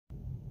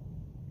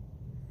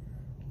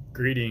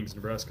Greetings,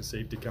 Nebraska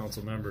Safety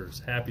Council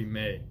members. Happy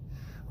May.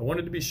 I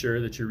wanted to be sure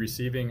that you're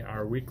receiving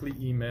our weekly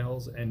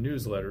emails and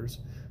newsletters,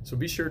 so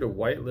be sure to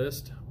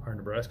whitelist our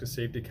Nebraska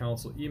Safety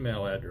Council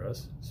email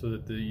address so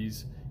that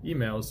these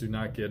emails do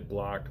not get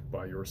blocked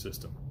by your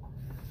system.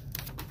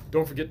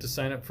 Don't forget to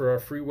sign up for our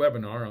free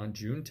webinar on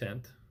June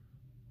 10th,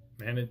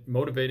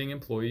 Motivating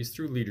Employees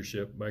Through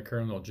Leadership by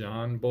Colonel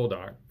John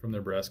Boldock from the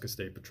Nebraska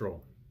State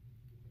Patrol.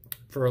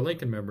 For our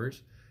Lincoln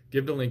members,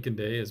 Give to Lincoln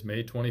Day is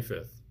May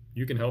 25th.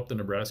 You can help the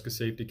Nebraska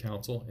Safety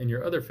Council and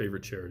your other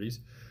favorite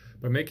charities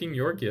by making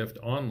your gift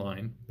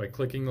online by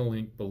clicking the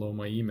link below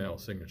my email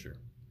signature.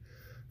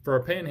 For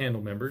our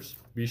Panhandle members,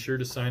 be sure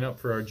to sign up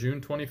for our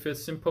June 25th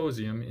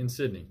symposium in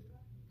Sydney.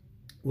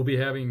 We'll be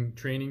having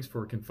trainings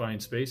for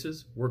confined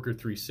spaces, Worker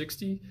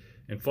 360,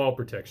 and fall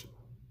protection.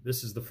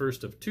 This is the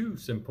first of 2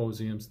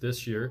 symposiums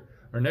this year.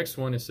 Our next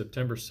one is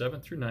September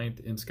 7th through 9th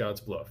in Scotts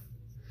Bluff.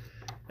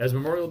 As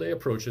Memorial Day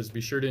approaches,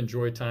 be sure to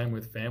enjoy time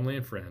with family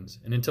and friends,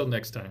 and until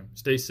next time,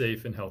 stay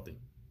safe and healthy.